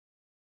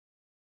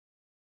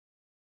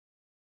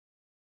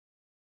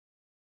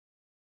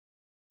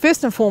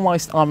First and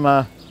foremost, I'm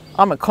a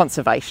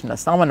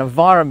conservationist, I'm an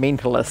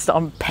environmentalist,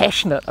 I'm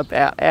passionate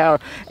about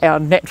our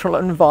natural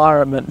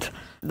environment.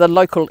 The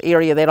local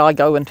area that I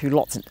go into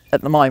lots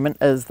at the moment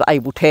is the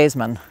Abel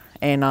Tasman,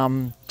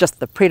 and just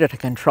the predator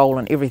control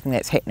and everything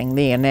that's happening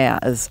there now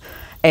is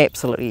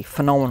absolutely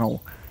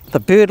phenomenal. The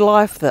bird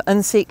life, the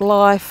insect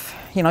life,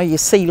 you know, you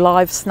see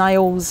live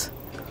snails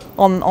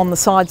on the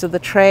sides of the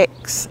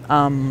tracks.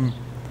 You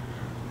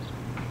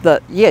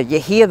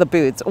hear the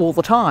birds all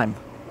the time.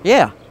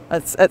 Yeah,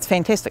 it's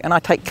fantastic. And I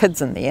take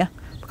kids in there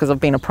because I've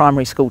been a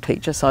primary school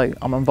teacher, so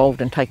I'm involved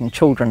in taking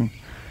children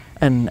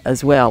in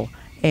as well.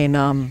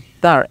 And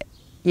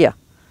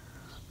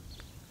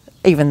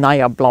even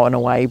they are blown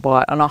away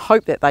by it. And I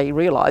hope that they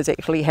realise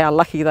actually how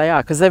lucky they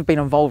are, because they've been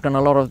involved in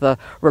a lot of the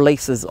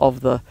releases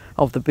of the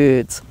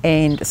birds,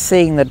 and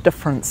seeing the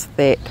difference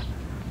that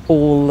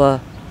all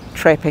the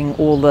trapping,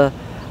 all the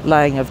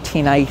laying of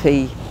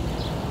 1080,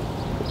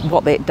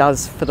 what that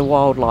does for the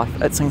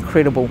wildlife. It's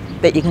incredible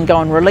that you can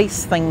go and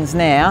release things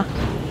now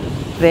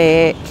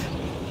that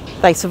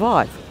they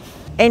survive.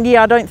 And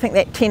yeah, I don't think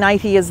that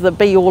 1080 is the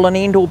be all and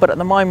end all, but at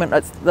the moment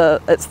it's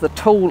the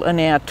tool in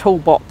our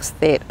toolbox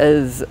that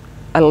is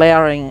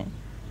allowing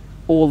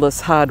all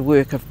this hard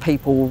work of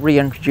people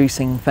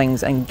reintroducing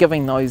things and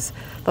giving those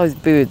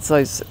birds,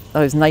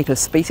 those native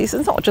species.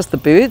 It's not just the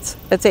birds,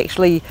 it's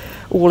actually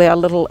all our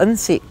little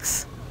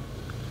insects,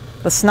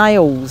 the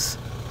snails,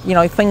 you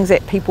know, things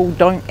that people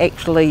don't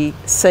actually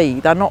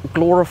see. They're not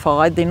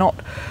glorified, they're not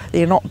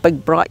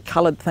big bright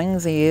coloured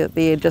things,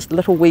 they're just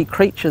little wee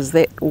creatures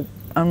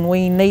and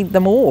we need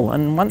them all,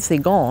 and once they're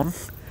gone,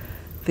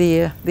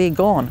 they're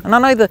gone. And I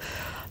know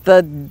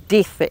the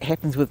death that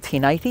happens with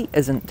 1080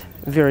 isn't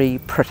very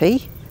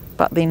pretty,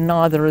 but then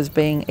neither is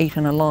being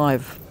eaten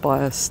alive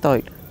by a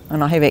stoat.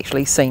 And I have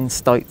actually seen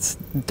stoats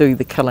do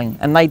the killing,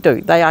 and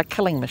they are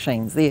killing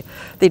machines. They're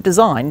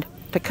designed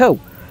to kill.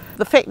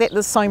 The fact that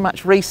there's so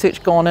much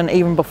research gone in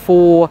even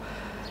before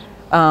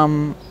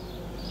you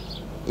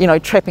know,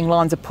 trapping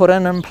lines are put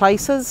in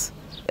places.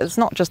 It's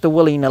not just a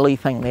willy-nilly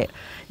thing that,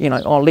 you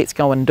know, oh, let's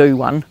go and do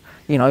one,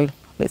 you know,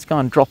 let's go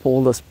and drop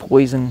all this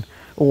poison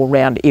all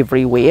around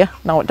everywhere.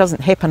 No, it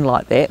doesn't happen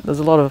like that. There's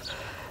a lot of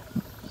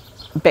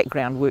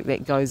background work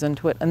that goes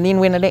into it, and then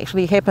when it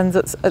actually happens,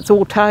 it's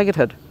all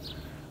targeted.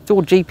 It's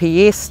all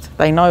GPS'd.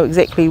 They know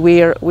exactly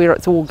where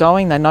it's all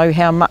going. They know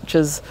how much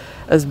is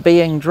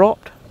being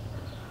dropped.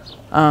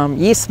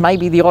 Yes,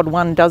 maybe the odd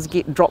one does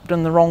get dropped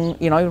in the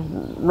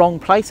wrong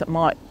place. It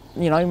might,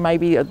 you know,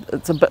 maybe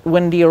it's a bit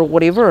windy or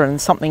whatever, and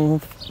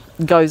something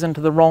goes into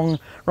the wrong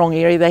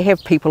area. They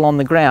have people on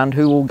the ground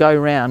who will go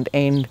around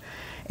and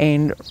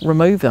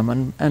remove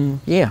them, and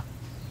yeah,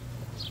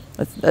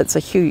 it's a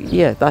huge,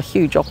 they're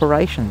huge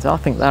operations. I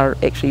think they're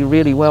actually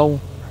really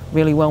well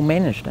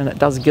managed, and it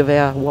does give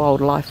our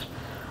wildlife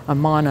a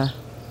minor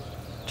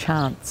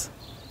chance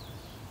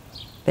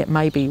that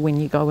maybe when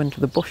you go into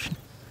the bush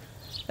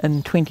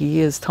in 20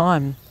 years'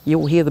 time,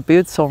 you'll hear the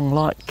bird song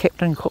like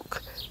Captain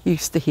Cook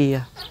used to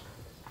hear.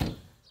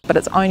 But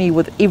it's only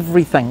with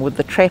everything, with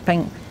the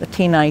trapping, the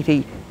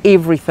 1080,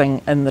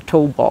 everything in the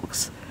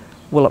toolbox,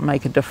 will it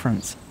make a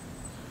difference.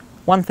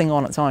 One thing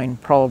on its own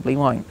probably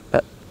won't,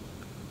 but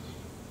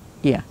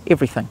yeah,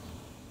 everything.